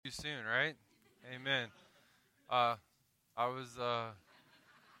too soon, right? Amen. I was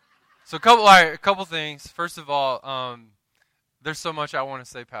so a couple things. First of all, there's so much I want to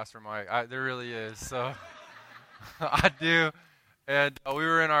say, Pastor Mike. There really is. So I do. And we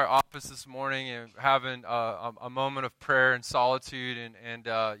were in our office this morning and having a moment of prayer and solitude, and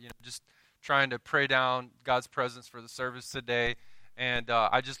just trying to pray down God's presence for the service today. And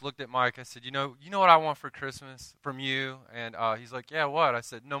I just looked at Mike. I said, you know what I want for Christmas from you? And he's like, yeah, what? I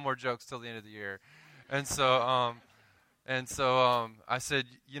said, no more jokes till the end of the year. And so I said,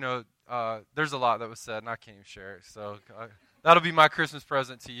 there's a lot that was said, and I can't even share it. So that'll be my Christmas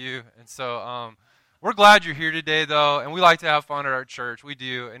present to you. And so we're glad you're here today, though, and we like to have fun at our church. We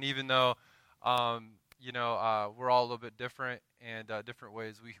do. And even though, we're all a little bit different and different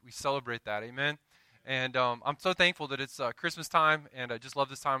ways, we celebrate that. Amen. And I'm so thankful that it's Christmas time, and I just love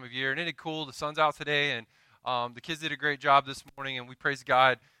this time of year. And isn't it cool? The sun's out today, and the kids did a great job this morning, and we praise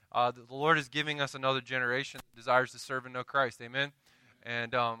God. The Lord is giving us another generation that desires to serve and know Christ. Amen.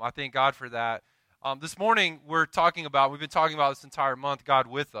 And I thank God for that. This morning, we've been talking about this entire month, God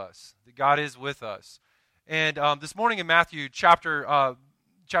with us. That God is with us. And this morning in Matthew chapter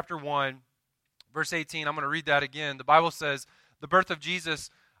 1, verse 18, I'm going to read that again. The Bible says, the birth of Jesus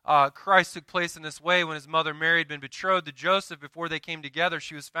Christ took place in this way. When his mother Mary had been betrothed to Joseph, before they came together,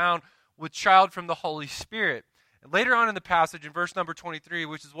 she was found with child from the Holy Spirit. And later on in the passage, in verse number 23,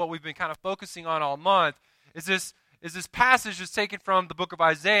 which is what we've been kind of focusing on all month, is this passage that's taken from the book of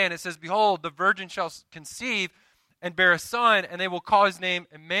Isaiah, and it says, behold, the virgin shall conceive and bear a son, and they will call his name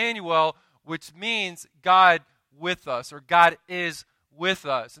Emmanuel, which means God with us, or God is with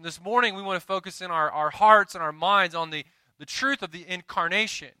us. And this morning, we want to focus in our hearts and our minds on the truth of the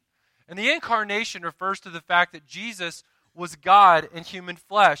incarnation. And the incarnation refers to the fact that Jesus was God in human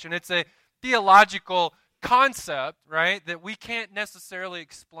flesh. And it's a theological concept, right, that we can't necessarily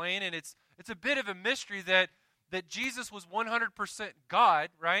explain. And it's a bit of a mystery that Jesus was 100% God,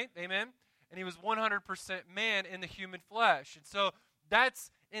 right? Amen? And he was 100% man in the human flesh. And so that's,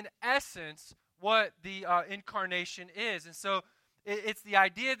 in essence, what the incarnation is. And so it's the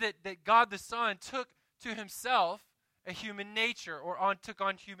idea that God the Son took to himself a human nature, or took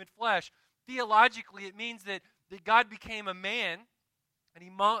on human flesh. Theologically, it means that God became a man, and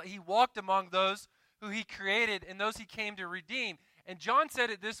he walked among those who he created and those he came to redeem. And John said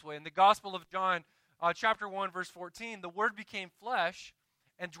it this way in the Gospel of John, chapter 1, verse 14, the Word became flesh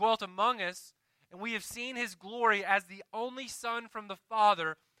and dwelt among us, and we have seen his glory as the only Son from the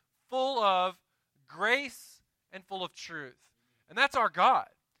Father, full of grace and full of truth. And that's our God.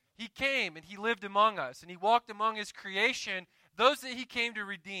 He came and he lived among us, and he walked among his creation, those that he came to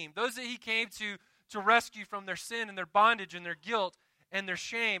redeem, those that he came to rescue from their sin and their bondage and their guilt and their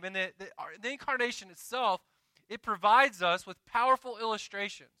shame. And the incarnation itself, it provides us with powerful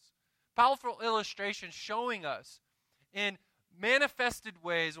illustrations showing us in manifested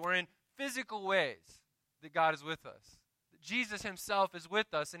ways or in physical ways that God is with us. That Jesus himself is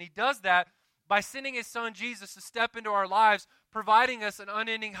with us, and he does that by sending his son Jesus to step into our lives, providing us an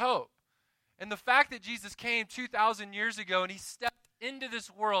unending hope. And the fact that Jesus came 2,000 years ago and he stepped into this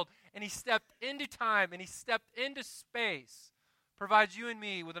world and he stepped into time and he stepped into space provides you and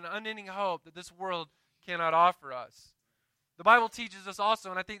me with an unending hope that this world cannot offer us. The Bible teaches us also,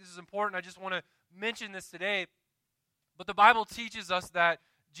 and I think this is important, I just want to mention this today, but the Bible teaches us that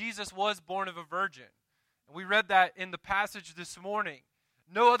Jesus was born of a virgin. And we read that in the passage this morning.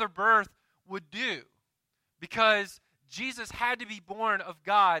 No other birth would do, because Jesus had to be born of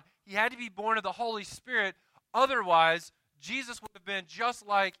God. He had to be born of the Holy Spirit. Otherwise, Jesus would have been just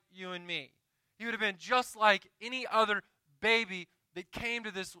like you and me. He would have been just like any other baby that came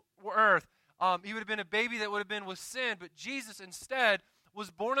to this earth. He would have been a baby that would have been with sin, but Jesus instead was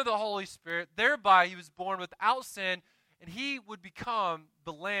born of the Holy Spirit. Thereby, he was born without sin, and he would become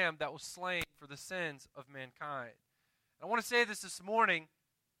the lamb that was slain for the sins of mankind. I want to say this morning.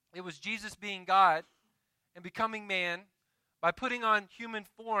 It was Jesus being God and becoming man by putting on human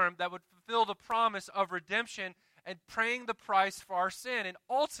form that would fulfill the promise of redemption and paying the price for our sin. And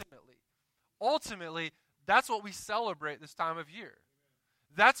ultimately, that's what we celebrate this time of year.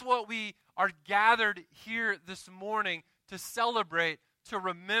 That's what we are gathered here this morning to celebrate, to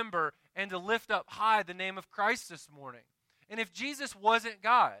remember, and to lift up high the name of Christ this morning. And if Jesus wasn't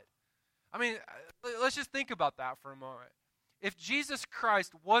God, let's just think about that for a moment. If Jesus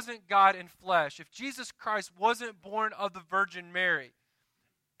Christ wasn't God in flesh, if Jesus Christ wasn't born of the Virgin Mary,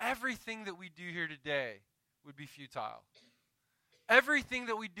 everything that we do here today would be futile. Everything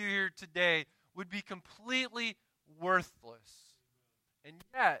that we do here today would be completely worthless. And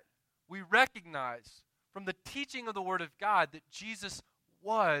yet, we recognize from the teaching of the Word of God that Jesus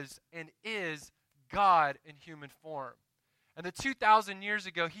was and is God in human form. And that 2,000 years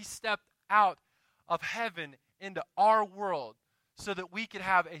ago, he stepped out of heaven into our world so that we could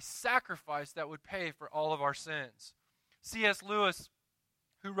have a sacrifice that would pay for all of our sins. C.S. Lewis,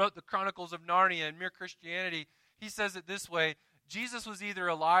 who wrote the Chronicles of Narnia and Mere Christianity, he says it this way: Jesus was either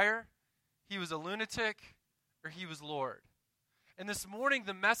a liar, he was a lunatic, or he was Lord. And this morning,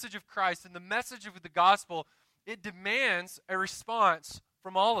 the message of Christ and the message of the gospel, it demands a response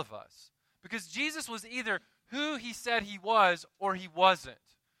from all of us. Because Jesus was either who he said he was or he wasn't.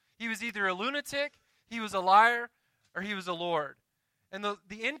 He was either a lunatic, he was a liar, or he was a Lord. And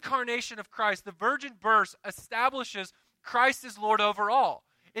the incarnation of Christ, the virgin birth, establishes Christ as Lord over all.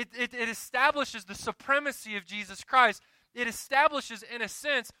 It establishes the supremacy of Jesus Christ. It establishes, in a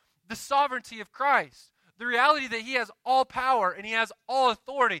sense, the sovereignty of Christ. The reality that he has all power and he has all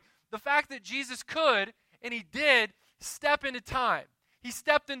authority. The fact that Jesus could, and he did, step into time. He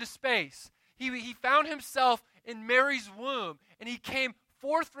stepped into space. He found himself in Mary's womb, and he came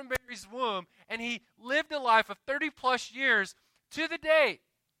forth from Mary's womb, and he lived a life of 30 plus years to the date.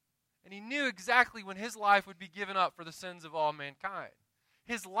 And he knew exactly when his life would be given up for the sins of all mankind.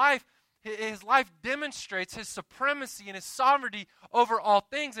 His life demonstrates his supremacy and his sovereignty over all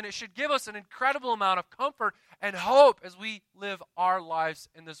things, and it should give us an incredible amount of comfort and hope as we live our lives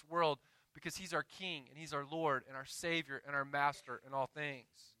in this world, because he's our King, and he's our Lord, and our Savior, and our Master in all things.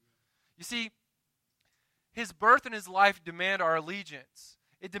 You see, his birth and his life demand our allegiance.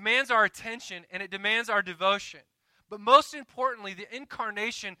 It demands our attention, and it demands our devotion. But most importantly, the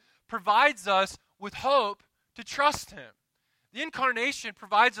incarnation provides us with hope to trust him. The incarnation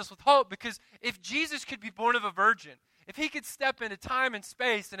provides us with hope, because if Jesus could be born of a virgin, if he could step into time and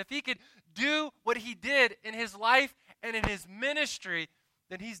space, and if he could do what he did in his life and in his ministry,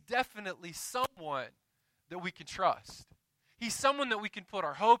 then he's definitely someone that we can trust. He's someone that we can put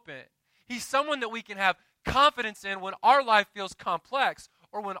our hope in. He's someone that we can have confidence in when our life feels complex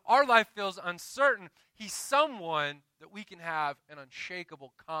or when our life feels uncertain. He's someone that we can have an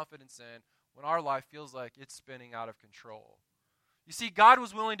unshakable confidence in when our life feels like it's spinning out of control. You see, God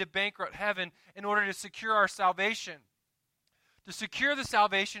was willing to bankrupt heaven in order to secure our salvation, to secure the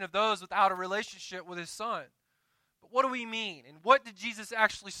salvation of those without a relationship with his Son. But what do we mean? And what did Jesus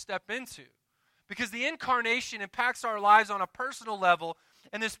actually step into? Because the incarnation impacts our lives on a personal level,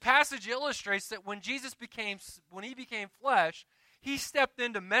 and this passage illustrates that when he became flesh, he stepped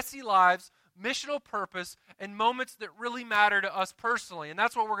into messy lives, missional purpose, and moments that really matter to us personally. And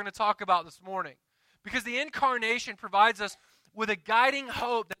that's what we're going to talk about this morning. Because the incarnation provides us with a guiding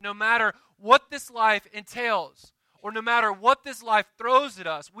hope that no matter what this life entails, or no matter what this life throws at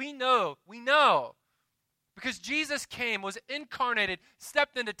us, we know, because Jesus came, was incarnated,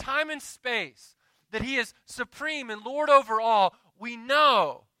 stepped into time and space, that he is supreme and Lord over all. We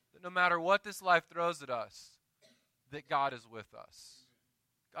know that no matter what this life throws at us, that God is with us.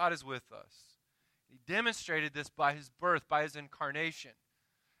 God is with us. He demonstrated this by his birth, by his incarnation.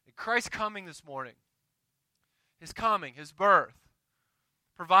 And Christ's coming this morning, his coming, his birth,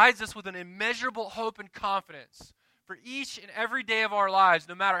 provides us with an immeasurable hope and confidence for each and every day of our lives,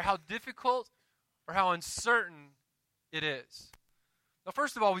 no matter how difficult or how uncertain it is. Now,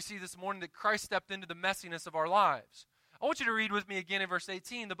 first of all, we see this morning that Christ stepped into the messiness of our lives. I want you to read with me again in verse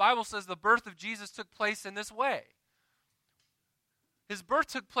 18. The Bible says the birth of Jesus took place in this way. His birth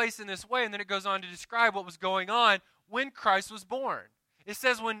took place in this way, and then it goes on to describe what was going on when Christ was born. It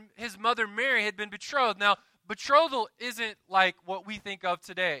says when his mother Mary had been betrothed. Now, betrothal isn't like what we think of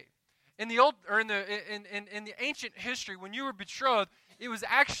today. In the ancient history, when you were betrothed, it was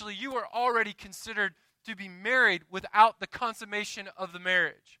actually you were already considered to be married without the consummation of the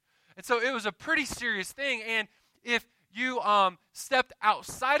marriage. And so it was a pretty serious thing. And if you stepped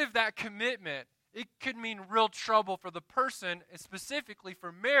outside of that commitment, it could mean real trouble for the person, and specifically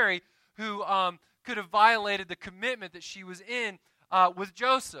for Mary, who could have violated the commitment that she was in with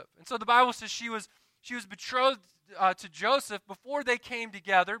Joseph. And so the Bible says she was betrothed to Joseph before they came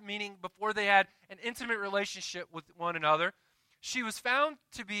together, meaning before they had an intimate relationship with one another. She was found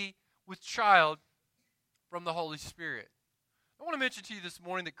to be with child from the Holy Spirit. I want to mention to you this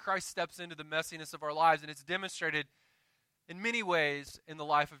morning that Christ steps into the messiness of our lives, and it's demonstrated in many ways in the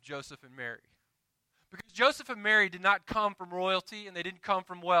life of Joseph and Mary. Because Joseph and Mary did not come from royalty, and they didn't come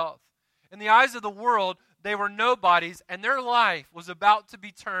from wealth. In the eyes of the world, they were nobodies, and their life was about to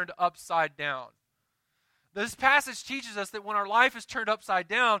be turned upside down. This passage teaches us that when our life is turned upside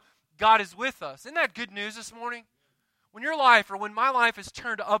down, God is with us. Isn't that good news this morning? When your life, or when my life is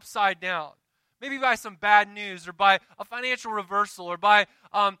turned upside down, Maybe by some bad news or by a financial reversal or by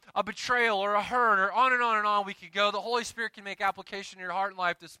a betrayal or a hurt or on and on we could go. The Holy Spirit can make application in your heart and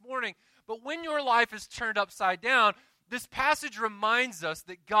life this morning. But when your life is turned upside down, this passage reminds us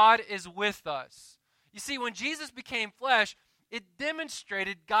that God is with us. You see, when Jesus became flesh, it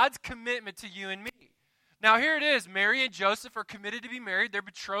demonstrated God's commitment to you and me. Now here it is. Mary and Joseph are committed to be married. They're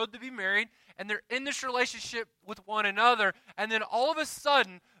betrothed to be married. And they're in this relationship with one another. And then all of a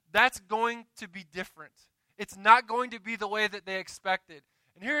sudden, that's going to be different. It's not going to be the way that they expected.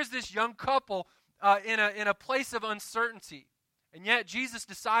 And here's this young couple in a place of uncertainty. And yet Jesus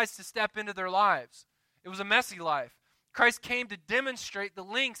decides to step into their lives. It was a messy life. Christ came to demonstrate the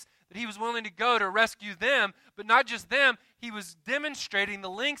lengths that he was willing to go to rescue them. But not just them, he was demonstrating the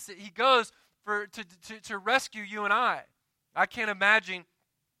lengths that he goes to rescue you and I. I can't imagine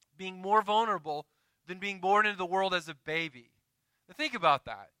being more vulnerable than being born into the world as a baby. Now think about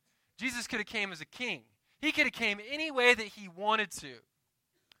that. Jesus could have came as a king. He could have came any way that he wanted to.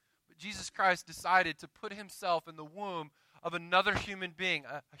 But Jesus Christ decided to put himself in the womb of another human being,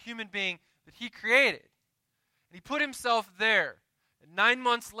 a human being that he created. And he put himself there. And 9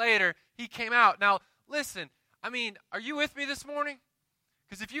 months later, he came out. Now, listen, are you with me this morning?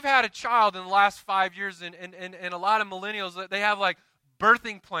 Because if you've had a child in the last 5 years, and a lot of millennials, they have like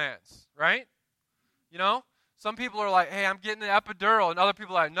birthing plans, right? You know? Some people are like, hey, I'm getting an epidural. And other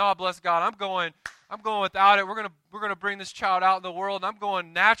people are like, no, bless God, I'm going without it. We're gonna bring this child out in the world, and I'm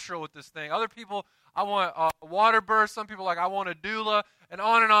going natural with this thing. Other people, I want a water birth. Some people are like, I want a doula, and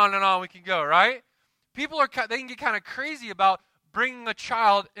on we can go, right? People they can get kind of crazy about bringing a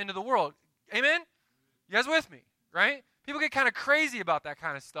child into the world. Amen? You guys with me, right? People get kind of crazy about that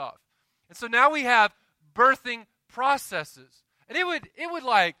kind of stuff. And so now we have birthing processes. And it would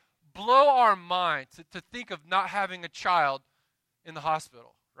like blow our mind to think of not having a child in the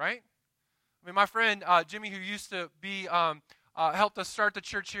hospital, right? My friend Jimmy, who used to be helped us start the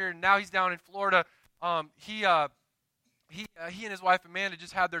church here, and now he's down in Florida. He and his wife Amanda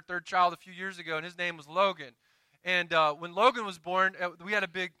just had their third child a few years ago, and his name was Logan. And when Logan was born, we had a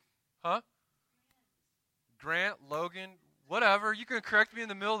big, Grant, Logan, whatever. You can correct me in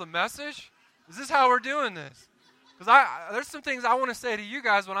the middle of the message? Is this how we're doing this? Because there's some things I want to say to you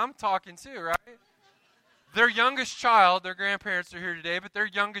guys when I'm talking too, right? Their youngest child, their grandparents are here today, but their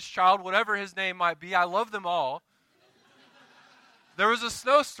youngest child, whatever his name might be, I love them all. There was a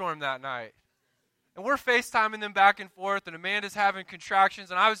snowstorm that night. And we're FaceTiming them back and forth, and Amanda's having contractions,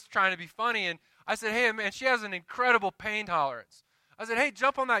 and I was trying to be funny, and I said, hey, man, she has an incredible pain tolerance. I said, hey,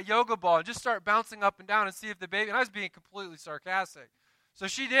 jump on that yoga ball and just start bouncing up and down and see if the baby, and I was being completely sarcastic. So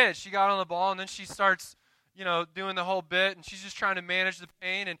she did. She got on the ball, and then she starts, doing the whole bit, and she's just trying to manage the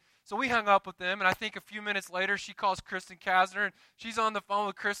pain, and so we hung up with them, and I think a few minutes later, she calls Kristen Kasner, and she's on the phone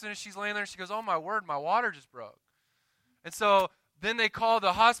with Kristen, and she's laying there, and she goes, oh, my word, my water just broke. And so then they called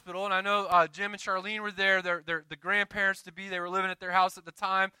the hospital, and I know Jim and Charlene were there. They're the grandparents to be. They were living at their house at the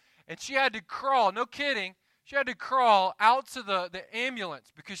time, and she had to crawl, no kidding, she had to crawl out to the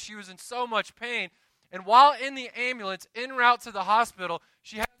ambulance because she was in so much pain. And while in the ambulance, en route to the hospital,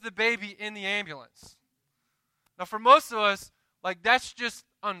 she had the baby in the ambulance. Now, for most of us, that's just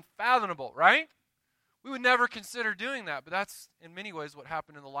unfathomable, right? We would never consider doing that, but that's in many ways what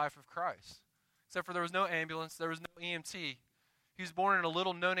happened in the life of Christ. Except for there was no ambulance, there was no EMT. He was born in a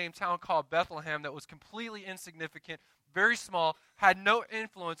little no-name town called Bethlehem that was completely insignificant, very small, had no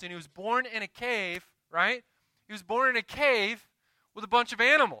influence, and he was born in a cave, right? He was born in a cave with a bunch of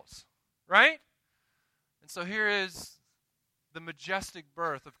animals, right? And so here is the majestic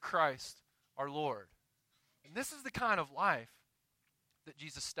birth of Christ, our Lord. And this is the kind of life that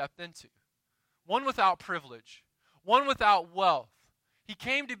Jesus stepped into. One without privilege, one without wealth. He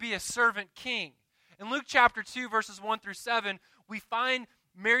came to be a servant king. In Luke chapter 2, verses 1 through 7, we find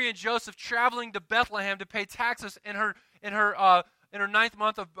Mary and Joseph traveling to Bethlehem to pay taxes in her 9th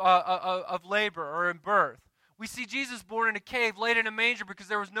month of labor or in birth. We see Jesus born in a cave, laid in a manger because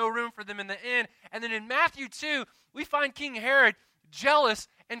there was no room for them in the inn. And then in Matthew 2, we find King Herod jealous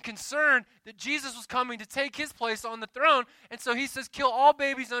and concerned that Jesus was coming to take his place on the throne. And so he says, kill all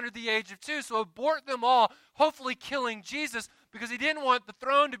babies under the age of 2. So abort them all, hopefully killing Jesus, because he didn't want the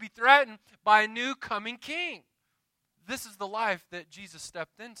throne to be threatened by a new coming king. This is the life that Jesus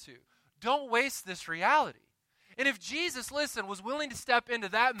stepped into. Don't waste this reality. And if Jesus, listen, was willing to step into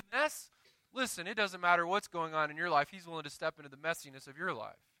that mess, listen, it doesn't matter what's going on in your life. He's willing to step into the messiness of your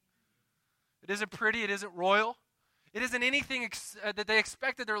life. It isn't pretty. It isn't royal. It isn't anything that they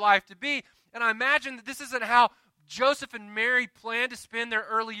expected their life to be. And I imagine that this isn't how Joseph and Mary planned to spend their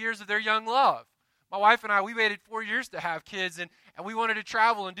early years of their young love. My wife and I, we waited 4 years to have kids, and we wanted to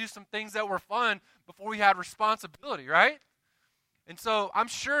travel and do some things that were fun before we had responsibility, right? And so I'm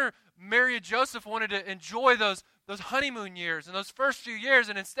sure Mary and Joseph wanted to enjoy those honeymoon years and those first few years,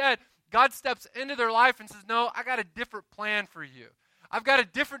 and instead, God steps into their life and says, no, I got a different plan for you. I've got a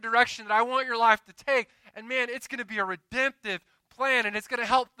different direction that I want your life to take, and man, it's going to be a redemptive plan, and it's going to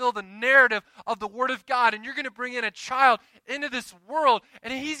help fill the narrative of the Word of God, and you're going to bring in a child into this world,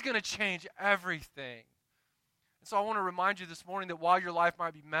 and he's going to change everything. And so I want to remind you this morning that while your life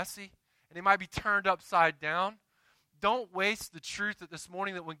might be messy, and it might be turned upside down, don't waste the truth that this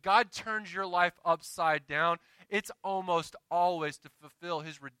morning that when God turns your life upside down, it's almost always to fulfill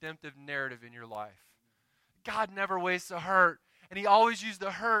his redemptive narrative in your life. God never wastes a hurt, and he always uses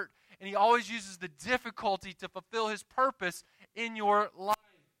the hurt, and he always uses the difficulty to fulfill his purpose in your life.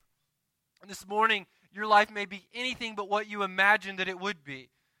 And this morning, your life may be anything but what you imagined that it would be.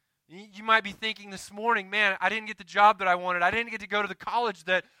 You might be thinking this morning, man, I didn't get the job that I wanted. I didn't get to go to the college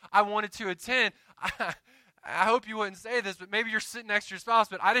that I wanted to attend. I hope you wouldn't say this, but maybe you're sitting next to your spouse,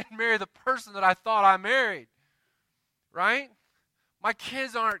 but I didn't marry the person that I thought I married, right? My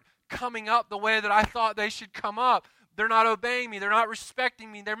kids aren't coming up the way that I thought they should come up. They're not obeying me. They're not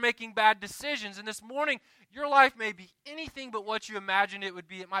respecting me. They're making bad decisions. And this morning, your life may be anything but what you imagined it would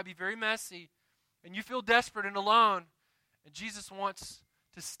be. It might be very messy, and you feel desperate and alone. And Jesus wants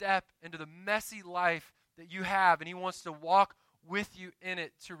to step into the messy life that you have, and he wants to walk with you in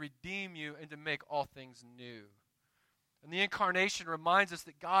it to redeem you and to make all things new. And the incarnation reminds us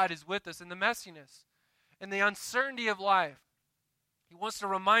that God is with us in the messiness and the uncertainty of life. He wants to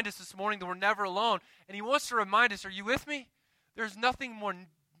remind us this morning that we're never alone. And he wants to remind us, are you with me? There's nothing more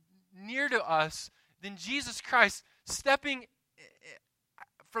near to us than Jesus Christ stepping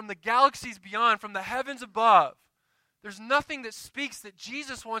from the galaxies beyond, from the heavens above. There's nothing that speaks that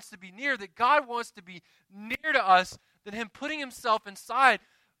Jesus wants to be near, that God wants to be near to us, than him putting himself inside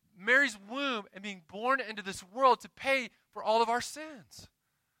Mary's womb and being born into this world to pay for all of our sins.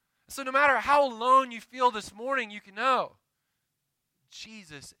 So no matter how alone you feel this morning, you can know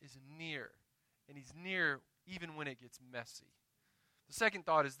Jesus is near, and he's near even when it gets messy. The second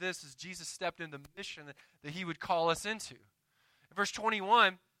thought is this, is Jesus stepped into the mission that he would call us into. In verse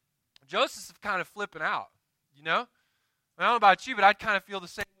 21, Joseph's kind of flipping out, you know? I don't know about you, but I'd kind of feel the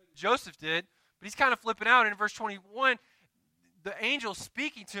same way that Joseph did. But he's kind of flipping out. And in verse 21, the angel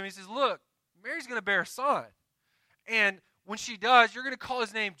speaking to him, he says, look, Mary's going to bear a son. And when she does, you're going to call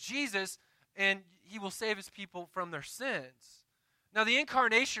his name Jesus, and he will save his people from their sins. Now, the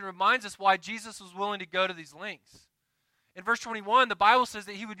incarnation reminds us why Jesus was willing to go to these lengths. In verse 21, the Bible says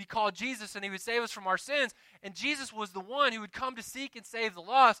that he would be called Jesus, and he would save us from our sins. And Jesus was the one who would come to seek and save the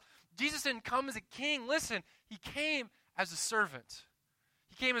lost. Jesus didn't come as a king. Listen, he came as a servant.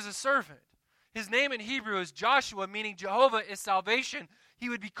 He came as a servant. His name in Hebrew is Joshua, meaning Jehovah is salvation. He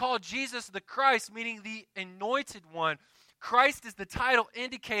would be called Jesus the Christ, meaning the anointed one. Christ is the title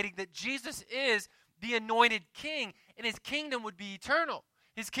indicating that Jesus is the anointed king, and his kingdom would be eternal.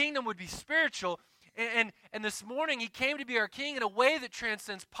 His kingdom would be spiritual. And this morning, he came to be our king in a way that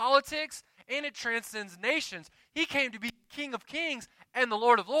transcends politics and it transcends nations. He came to be the King of kings and the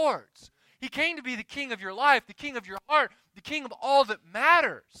Lord of lords. He came to be the king of your life, the king of your heart, the king of all that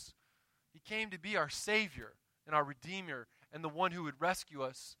matters. He came to be our Savior and our Redeemer and the one who would rescue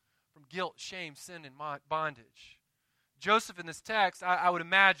us from guilt, shame, sin, and bondage. Joseph in this text, I would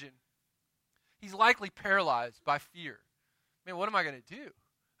imagine, he's likely paralyzed by fear. Man, what am I going to do?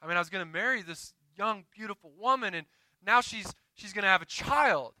 I mean, I was going to marry this young, beautiful woman, and now she's going to have a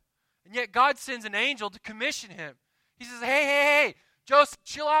child. And yet God sends an angel to commission him. He says, hey, Joseph,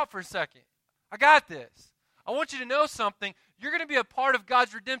 chill out for a second. I got this. I want you to know something. You're going to be a part of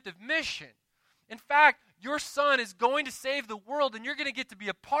God's redemptive mission. In fact, your son is going to save the world, and you're going to get to be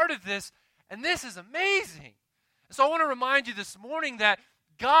a part of this, and this is amazing. And so I want to remind you this morning that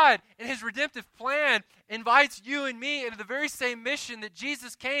God, in his redemptive plan, invites you and me into the very same mission that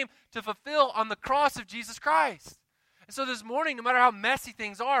Jesus came to fulfill on the cross of Jesus Christ. And so this morning, no matter how messy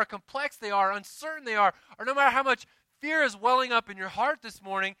things are, complex they are, uncertain they are, or no matter how much fear is welling up in your heart this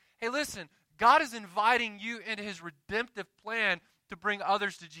morning, hey, listen, God is inviting you into his redemptive plan to bring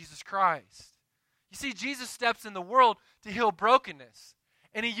others to Jesus Christ. You see, Jesus steps in the world to heal brokenness,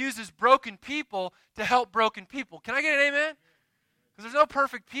 and he uses broken people to help broken people. Can I get an amen? Because there's no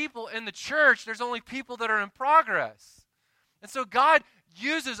perfect people in the church. There's only people that are in progress. And so God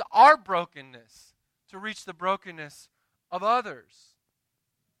uses our brokenness to reach the brokenness of others.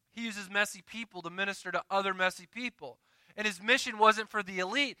 He uses messy people to minister to other messy people. And his mission wasn't for the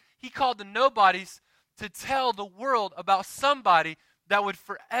elite. He called the nobodies to tell the world about somebody that would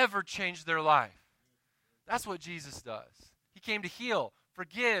forever change their life. That's what Jesus does. He came to heal,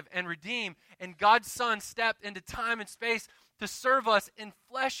 forgive, and redeem. And God's Son stepped into time and space to serve us in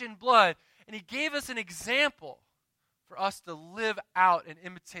flesh and blood. And he gave us an example for us to live out and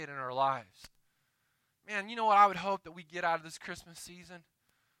imitate in our lives. Man, you know what I would hope that we get out of this Christmas season?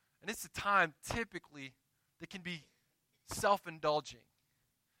 And it's a time typically that can be self-indulging.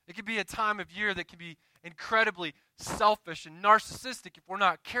 It can be a time of year that can be incredibly selfish and narcissistic if we're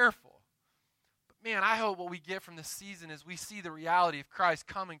not careful. But man, I hope what we get from this season is we see the reality of Christ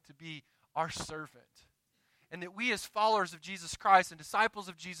coming to be our servant. And that we as followers of Jesus Christ and disciples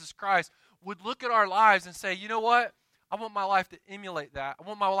of Jesus Christ would look at our lives and say, you know what? I want my life to emulate that. I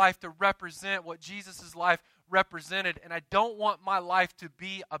want my life to represent what Jesus' life represented. And I don't want my life to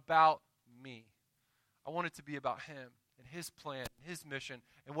be about me. I want it to be about him and his plan, his mission,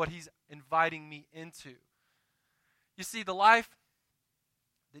 and what he's inviting me into. You see, the life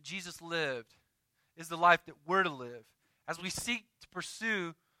that Jesus lived is the life that we're to live as we seek to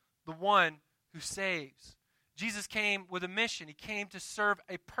pursue the one who saves. Jesus came with a mission. He came to serve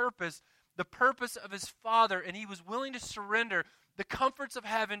a purpose, the purpose of his Father, and he was willing to surrender the comforts of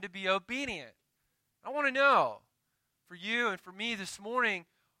heaven to be obedient. I want to know, for you and for me this morning,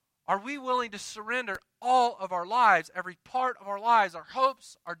 are we willing to surrender all of our lives, every part of our lives, our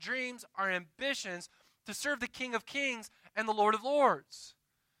hopes, our dreams, our ambitions, to serve the King of Kings and the Lord of Lords?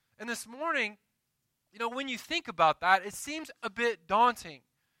 And this morning, you know, when you think about that, it seems a bit daunting.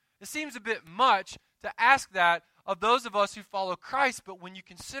 It seems a bit much to ask that of those of us who follow Christ, but when you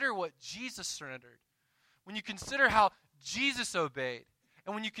consider what Jesus surrendered, when you consider how Jesus obeyed,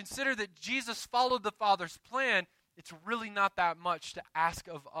 and when you consider that Jesus followed the Father's plan, it's really not that much to ask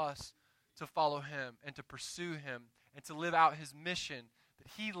of us to follow him and to pursue him and to live out his mission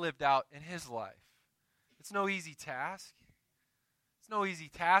that he lived out in his life. It's no easy task. It's no easy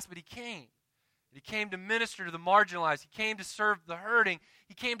task, but he came. He came to minister to the marginalized. He came to serve the hurting.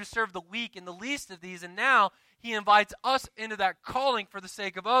 He came to serve the weak and the least of these. And now he invites us into that calling for the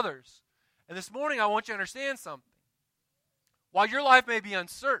sake of others. And this morning I want you to understand something. While your life may be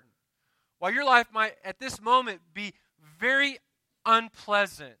uncertain, while your life might at this moment be very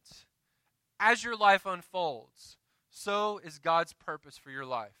unpleasant, as your life unfolds, so is God's purpose for your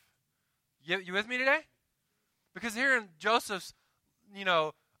life. You with me today? Because here in Joseph's,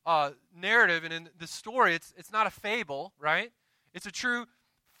 narrative and in the story, it's not a fable, right? It's a true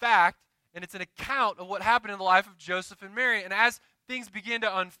fact, and it's an account of what happened in the life of Joseph and Mary. And as things begin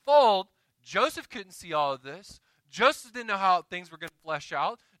to unfold, Joseph couldn't see all of this. Joseph didn't know how things were going to flesh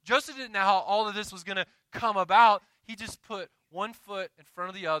out. Joseph didn't know how all of this was going to come about. He just put one foot in front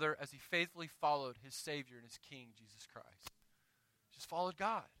of the other as he faithfully followed his Savior and his King, Jesus Christ. Just followed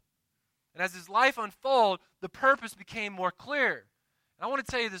God. And as his life unfolded, the purpose became more clear. And I want to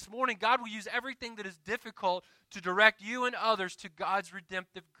tell you this morning, God will use everything that is difficult to direct you and others to God's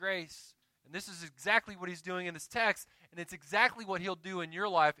redemptive grace. And this is exactly what he's doing in this text, and it's exactly what he'll do in your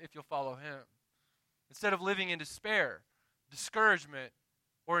life if you'll follow him. Instead of living in despair, discouragement,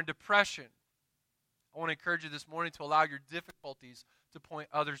 or in depression, I want to encourage you this morning to allow your difficulties to point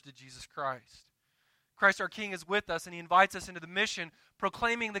others to Jesus Christ. Christ our King is with us, and he invites us into the mission,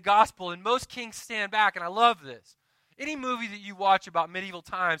 proclaiming the gospel. And most kings stand back, and I love this. Any movie that you watch about medieval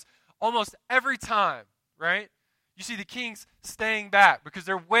times, almost every time, right, you see the kings staying back because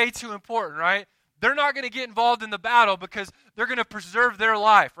they're way too important, right? They're not going to get involved in the battle because they're going to preserve their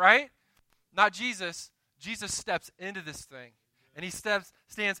life, right? Not Jesus. Jesus steps into this thing, and he stands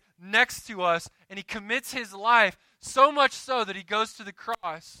next to us, and he commits his life so much so that he goes to the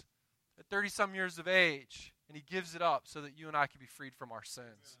cross at 30-some years of age, and he gives it up so that you and I can be freed from our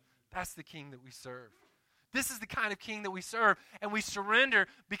sins. That's the King that we serve. This is the kind of King that we serve, and we surrender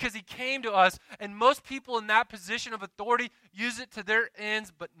because he came to us, and most people in that position of authority use it to their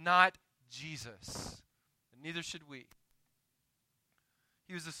ends, but not Jesus. And neither should we.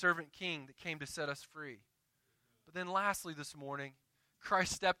 He was the servant king that came to set us free. But then lastly this morning,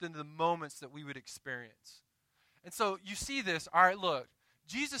 Christ stepped into the moments that we would experience. And so you see this, all right, look,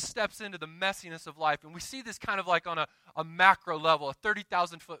 Jesus steps into the messiness of life, and we see this kind of like on a macro level, a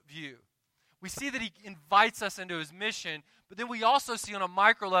 30,000-foot view. We see that he invites us into his mission, but then we also see on a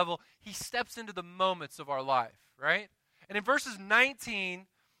micro level, he steps into the moments of our life, right? And in verses 19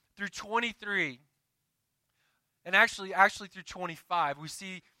 through 23, and actually through 25, we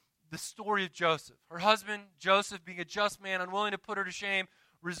see the story of Joseph. Her husband, Joseph, being a just man, unwilling to put her to shame,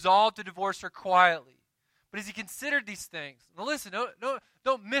 resolved to divorce her quietly. But as he considered these things, now listen,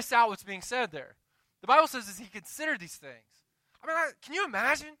 don't miss out what's being said there. The Bible says as he considered these things. I mean, can you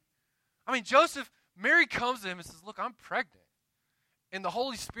imagine? I mean, Mary comes to him and says, look, I'm pregnant. And the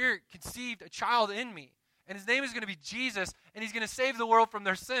Holy Spirit conceived a child in me. and his name is going to be Jesus, and he's going to save the world from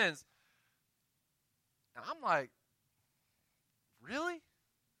their sins. And I'm like, really?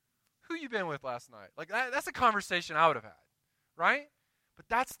 Who you been with last night? Like, that's a conversation I would have had, right? But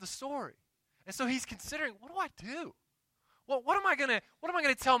that's the story. And so he's considering, what do I do? What am I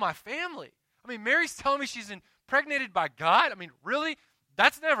gonna tell my family? I mean, Mary's telling me she's impregnated by God. I mean, really?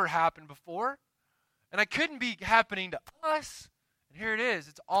 That's never happened before. And it couldn't be happening to us. And here it is.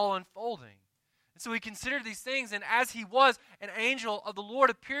 It's all unfolding. And so he considered these things, and as he was, an angel of the Lord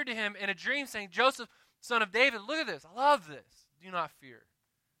appeared to him in a dream, saying, Joseph, son of David, look at this. I love this. Do not fear.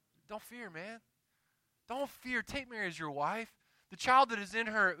 Don't fear, man. Don't fear. Take Mary as your wife. The child that is in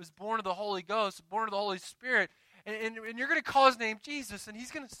her was born of the Holy Ghost, born of the Holy Spirit. And you're going to call his name Jesus, and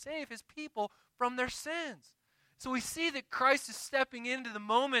he's going to save his people from their sins. So we see that Christ is stepping into the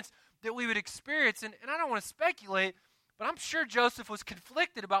moments that we would experience. And I don't want to speculate, but I'm sure Joseph was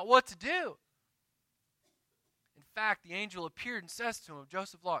conflicted about what to do. In fact, the angel appeared and says to him,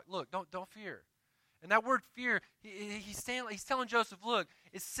 Joseph, look, don't fear. And that word fear, he's telling Joseph, look,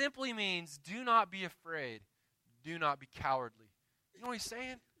 it simply means do not be afraid. Do not be cowardly. You know what he's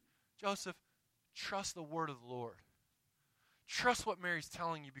saying? Joseph, trust the word of the Lord. Trust what Mary's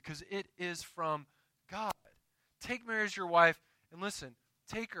telling you because it is from God. Take Mary as your wife, and listen,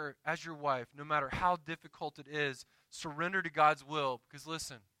 take her as your wife no matter how difficult it is. Surrender to God's will because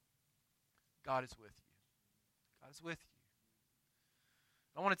listen, God is with you. God is with you.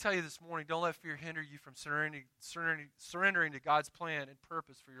 I want to tell you this morning, don't let fear hinder you from surrendering to God's plan and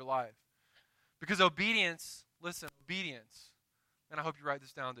purpose for your life. Because obedience, and I hope you write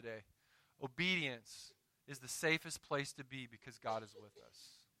this down today, obedience is the safest place to be because God is with us.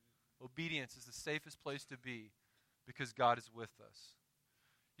 Obedience is the safest place to be because God is with us.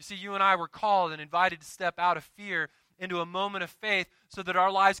 You see, you and I were called and invited to step out of fear into a moment of faith so that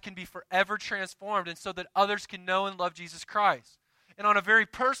our lives can be forever transformed and so that others can know and love Jesus Christ. And on a very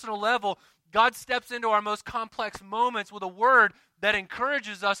personal level, God steps into our most complex moments with a word that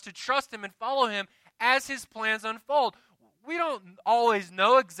encourages us to trust him and follow him as his plans unfold. We don't always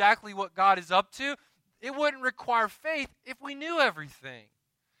know exactly what God is up to. It wouldn't require faith if we knew everything.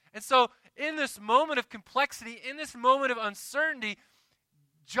 And so in this moment of complexity, in this moment of uncertainty,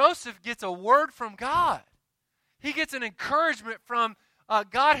 Joseph gets a word from God. He gets an encouragement from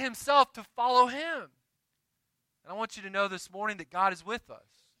God himself to follow him. And I want you to know this morning that God is with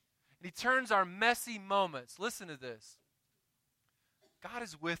us. And he turns our messy moments, listen to this. God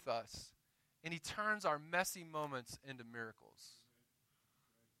is with us, and he turns our messy moments into miracles.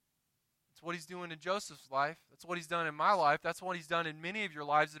 That's what he's doing in Joseph's life. That's what he's done in my life. That's what he's done in many of your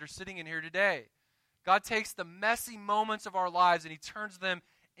lives that are sitting in here today. God takes the messy moments of our lives and he turns them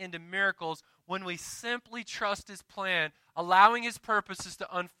into miracles when we simply trust his plan, allowing his purposes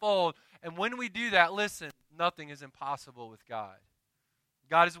to unfold. And when we do that, listen, nothing is impossible with God.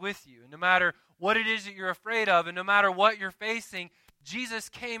 God is with you. And no matter what it is that you're afraid of, and no matter what you're facing, Jesus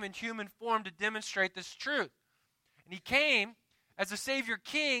came in human form to demonstrate this truth. And he came as a Savior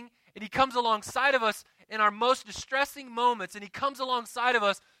King, and he comes alongside of us in our most distressing moments, and he comes alongside of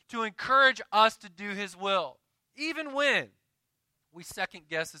us to encourage us to do his will. Even when we second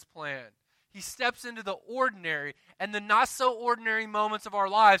guess his plan, he steps into the ordinary and the not so ordinary moments of our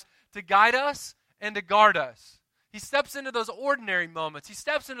lives to guide us and to guard us. He steps into those ordinary moments. He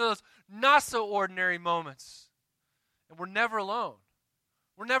steps into those not so ordinary moments. And we're never alone.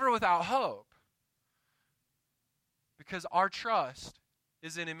 We're never without hope. Because our trust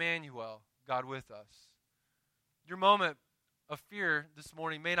is in Emmanuel, God with us. Your moment of fear this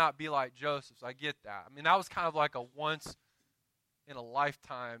morning may not be like Joseph's. I get that. I mean, that was kind of like a once in a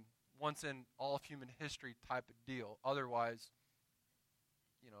lifetime, once in all of human history type of deal. Otherwise,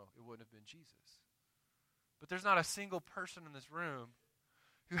 it wouldn't have been Jesus. But there's not a single person in this room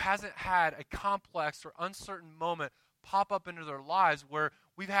who hasn't had a complex or uncertain moment pop up into their lives where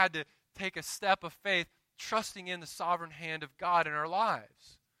we've had to take a step of faith, trusting in the sovereign hand of God in our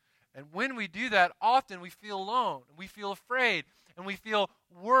lives. And when we do that, often we feel alone, we feel afraid, and we feel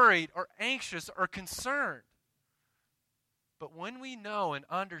worried or anxious or concerned. But when we know and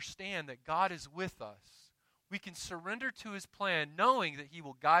understand that God is with us, we can surrender to his plan, knowing that he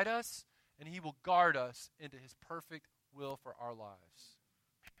will guide us and he will guard us into his perfect will for our lives.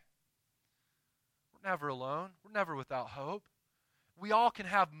 We're never alone. We're never without hope. We all can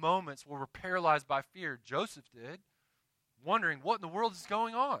have moments where we're paralyzed by fear. Joseph did, wondering what in the world is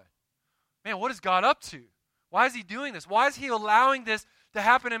going on. Man, what is God up to? Why is he doing this? Why is he allowing this to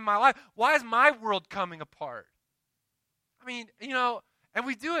happen in my life? Why is my world coming apart? I mean, and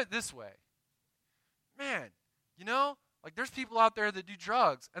we do it this way. Man, Like, there's people out there that do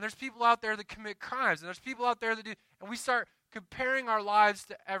drugs, and there's people out there that commit crimes, and there's people out there that do, and we start comparing our lives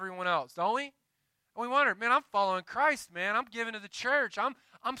to everyone else, don't we? And we wonder, man, I'm following Christ, man. I'm giving to the church.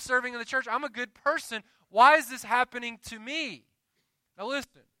 I'm serving in the church. I'm a good person. Why is this happening to me? Now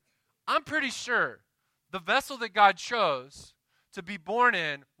listen, I'm pretty sure the vessel that God chose to be born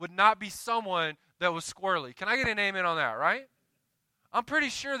in would not be someone that was squirrely. Can I get an amen on that, right? I'm pretty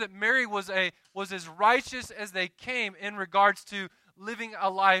sure that Mary was as righteous as they came in regards to living a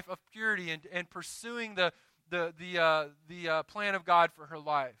life of purity and pursuing the plan of God for her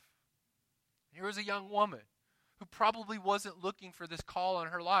life. Here was a young woman who probably wasn't looking for this call on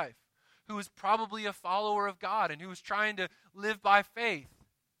her life, who was probably a follower of God and who was trying to live by faith.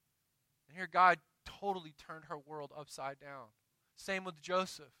 And here God totally turned her world upside down. Same with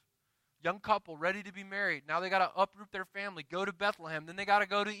Joseph. Young couple ready to be married. Now they got to uproot their family, go to Bethlehem. Then they got to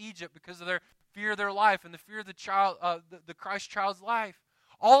go to Egypt because of their fear of their life and the fear of the child, the Christ child's life.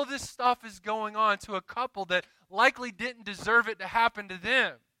 All of this stuff is going on to a couple that likely didn't deserve it to happen to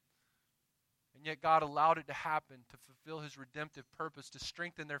them. And yet God allowed it to happen to fulfill his redemptive purpose, to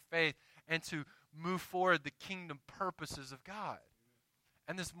strengthen their faith, and to move forward the kingdom purposes of God.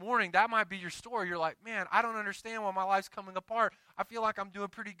 And this morning, that might be your story. You're like, man, I don't understand why my life's coming apart. I feel like I'm doing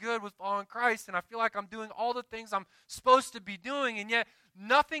pretty good with following Christ, and I feel like I'm doing all the things I'm supposed to be doing, and yet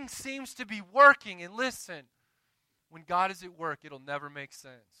nothing seems to be working. And listen, when God is at work, it'll never make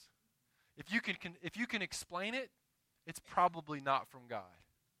sense. If you can explain it, it's probably not from God.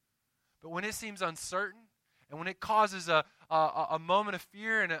 But when it seems uncertain, and when it causes a moment of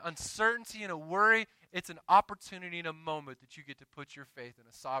fear and an uncertainty and a worry, it's an opportunity and a moment that you get to put your faith in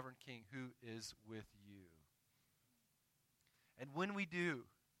a sovereign king who is with you. And when we do,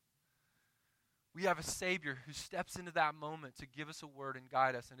 we have a Savior who steps into that moment to give us a word and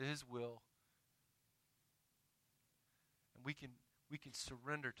guide us into his will. And we can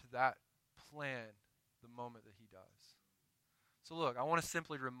surrender to that plan the moment that he does. So look, I want to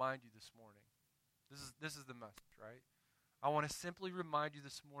simply remind you this morning. This is the message, right? I want to simply remind you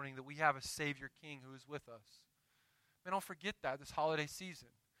this morning that we have a Savior King who is with us. Man, don't forget that this holiday season.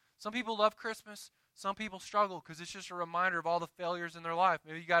 Some people love Christmas. Some people struggle because it's just a reminder of all the failures in their life.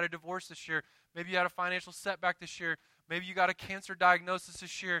 Maybe you got a divorce this year. Maybe you had a financial setback this year. Maybe you got a cancer diagnosis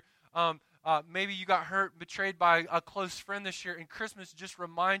this year. Maybe you got hurt, betrayed by a close friend this year. And Christmas just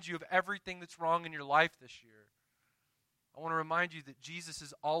reminds you of everything that's wrong in your life this year. I want to remind you that Jesus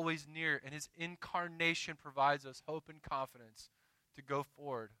is always near, and his incarnation provides us hope and confidence to go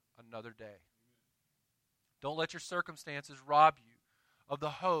forward another day. Don't let your circumstances rob you of the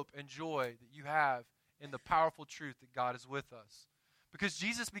hope and joy that you have in the powerful truth that God is with us. Because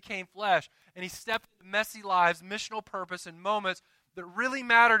Jesus became flesh, and he stepped into messy lives, missional purpose, and moments that really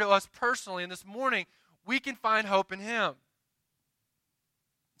matter to us personally. And this morning, we can find hope in him.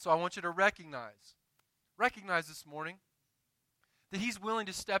 So I want you to recognize this morning that he's willing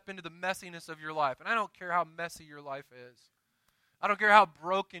to step into the messiness of your life. And I don't care how messy your life is. I don't care how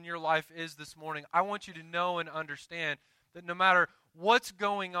broken your life is this morning. I want you to know and understand that no matter what's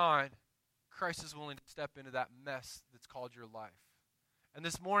going on, Christ is willing to step into that mess that's called your life. And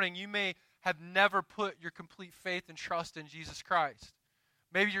this morning, you may have never put your complete faith and trust in Jesus Christ.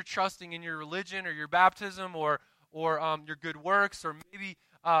 Maybe you're trusting in your religion or your baptism or your good works, or maybe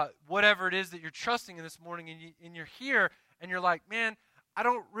whatever it is that you're trusting in this morning, and you're here, and you're like, man, I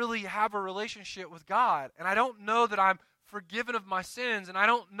don't really have a relationship with God, and I don't know that I'm forgiven of my sins, and I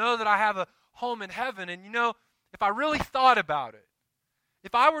don't know that I have a home in heaven. And if I really thought about it,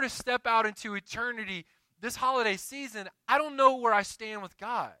 if I were to step out into eternity this holiday season, I don't know where I stand with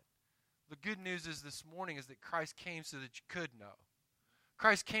God. The good news is this morning is that Christ came so that you could know.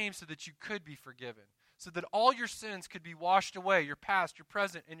 Christ came so that you could be forgiven, so that all your sins could be washed away, your past, your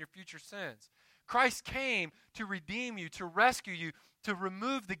present, and your future sins. Christ came to redeem you, to rescue you, to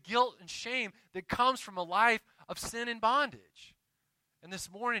remove the guilt and shame that comes from a life of sin and bondage. And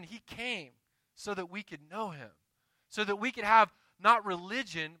this morning, he came so that we could know him, so that we could have not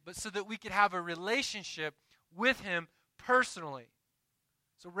religion, but so that we could have a relationship with him personally.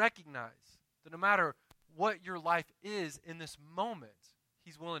 So recognize that no matter what your life is in this moment,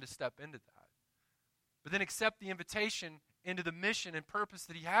 he's willing to step into that. But then accept the invitation into the mission and purpose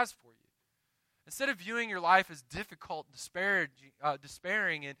that he has for you. Instead of viewing your life as difficult, despairing,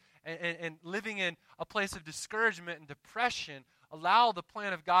 and living in a place of discouragement and depression, allow the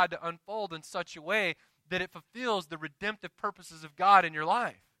plan of God to unfold in such a way that it fulfills the redemptive purposes of God in your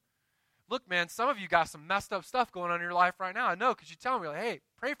life. Look, man, some of you got some messed up stuff going on in your life right now. I know, because you tell me, like, hey,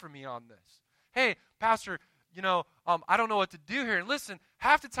 pray for me on this. Hey, Pastor, I don't know what to do here. And listen,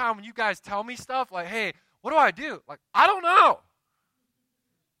 half the time when you guys tell me stuff like, hey, what do I do? Like, I don't know.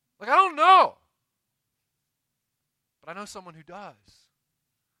 Like, I don't know. But I know someone who does.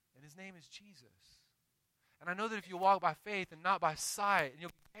 And his name is Jesus. And I know that if you walk by faith and not by sight, and you'll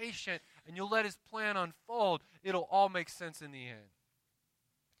be patient, and you'll let his plan unfold, it'll all make sense in the end.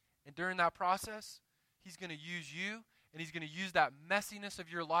 And during that process, he's going to use you, and he's going to use that messiness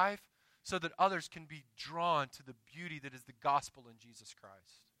of your life so that others can be drawn to the beauty that is the gospel in Jesus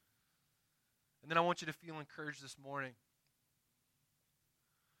Christ. And then I want you to feel encouraged this morning.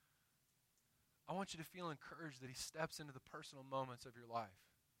 I want you to feel encouraged that he steps into the personal moments of your life.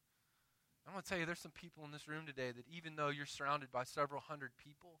 I'm going to tell you, there's some people in this room today that even though you're surrounded by several hundred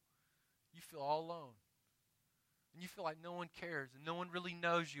people, you feel all alone. And you feel like no one cares, and no one really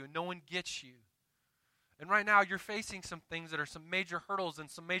knows you, and no one gets you. And right now, you're facing some things that are some major hurdles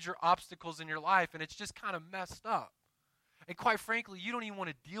and some major obstacles in your life, and it's just kind of messed up. And quite frankly, you don't even want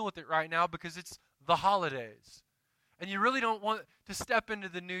to deal with it right now because it's the holidays. And you really don't want to step into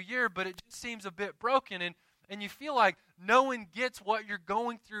the new year, but it just seems a bit broken, and you feel like no one gets what you're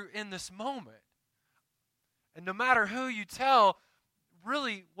going through in this moment. And no matter who you tell,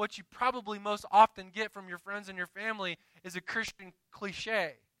 really what you probably most often get from your friends and your family is a Christian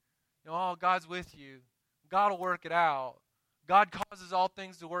cliche. Oh, God's with you. God will work it out. God causes all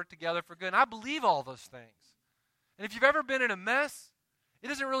things to work together for good. And I believe all those things. And if you've ever been in a mess, it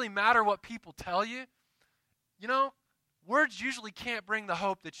doesn't really matter what people tell you. Words usually can't bring the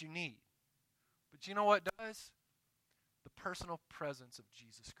hope that you need. But you know what does? The personal presence of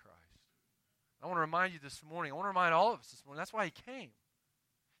Jesus Christ. I want to remind you this morning. I want to remind all of us this morning. That's why he came.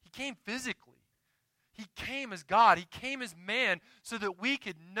 He came physically. He came as God. He came as man so that we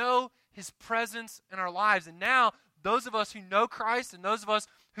could know his presence in our lives. And now, those of us who know Christ and those of us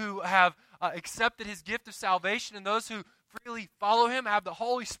who have accepted his gift of salvation and those who freely follow him have the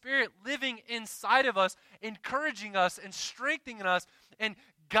Holy Spirit living inside of us, encouraging us and strengthening us and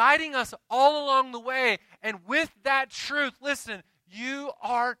guiding us all along the way. And with that truth, listen, you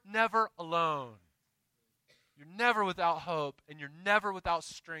are never alone. You're never without hope, and you're never without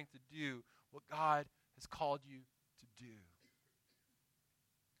strength to do what God has called you to do.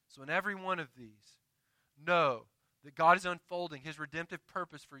 So in every one of these, know that God is unfolding his redemptive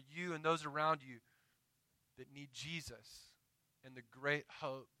purpose for you and those around you that need Jesus and the great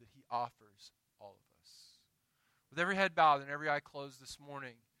hope that he offers all of us. With every head bowed and every eye closed this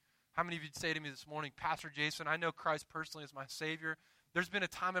morning, how many of you would say to me this morning, Pastor Jason, I know Christ personally as my Savior. There's been a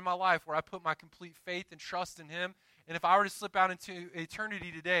time in my life where I put my complete faith and trust in him, and if I were to slip out into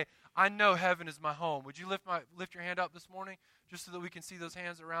eternity today, I know heaven is my home. Would you lift your hand up this morning just so that we can see those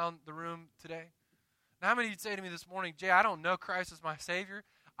hands around the room today? Now, how many of you would say to me this morning, Jay, I don't know Christ as my Savior.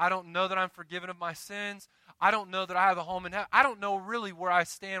 I don't know that I'm forgiven of my sins. I don't know that I have a home in heaven. I don't know really where I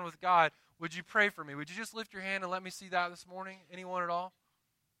stand with God. Would you pray for me? Would you just lift your hand and let me see that this morning? Anyone at all?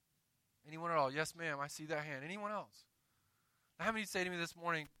 Anyone at all? Yes, ma'am, I see that hand. Anyone else? Now, how many of you say to me this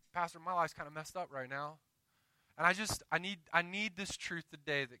morning, Pastor, my life's kind of messed up right now. And I need this truth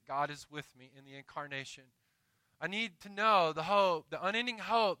today that God is with me in the incarnation. I need to know the hope, the unending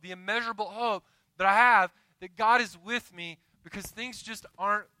hope, the immeasurable hope that I have that God is with me because things just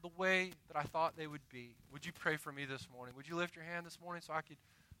aren't the way that I thought they would be. Would you pray for me this morning? Would you lift your hand this morning so I could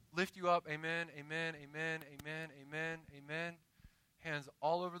lift you up? Amen, amen, amen, amen, amen, amen. Hands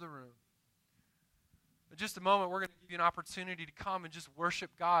all over the room. In just a moment, we're going to give you an opportunity to come and just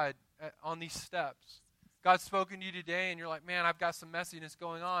worship God on these steps. God's spoken to you today, and you're like, man, I've got some messiness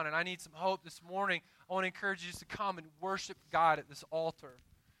going on, and I need some hope this morning. I want to encourage you just to come and worship God at this altar.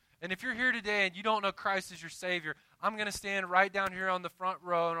 And if you're here today and you don't know Christ as your Savior, I'm going to stand right down here on the front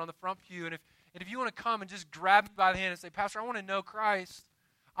row and on the front pew. And if you want to come and just grab me by the hand and say, Pastor, I want to know Christ.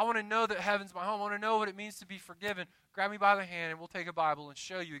 I want to know that heaven's my home. I want to know what it means to be forgiven. Grab me by the hand, and we'll take a Bible and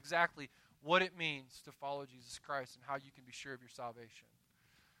show you exactly what it means to follow Jesus Christ and how you can be sure of your salvation.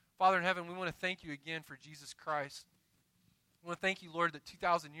 Father in heaven, we want to thank you again for Jesus Christ. We want to thank you, Lord, that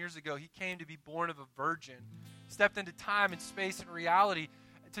 2,000 years ago he came to be born of a virgin, stepped into time and space and reality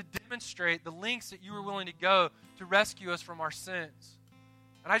to demonstrate the lengths that you were willing to go to rescue us from our sins.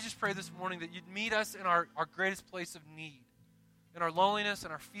 And I just pray this morning that you'd meet us in our greatest place of need, in our loneliness,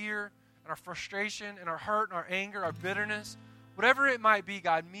 in our fear, in our frustration, in our hurt, in our anger, our bitterness. Whatever it might be,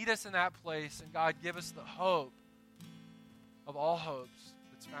 God, meet us in that place, and God, give us the hope of all hopes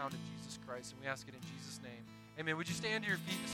that's found in Jesus Christ. And we ask it in Jesus' name. Amen. Would you stand to your feet this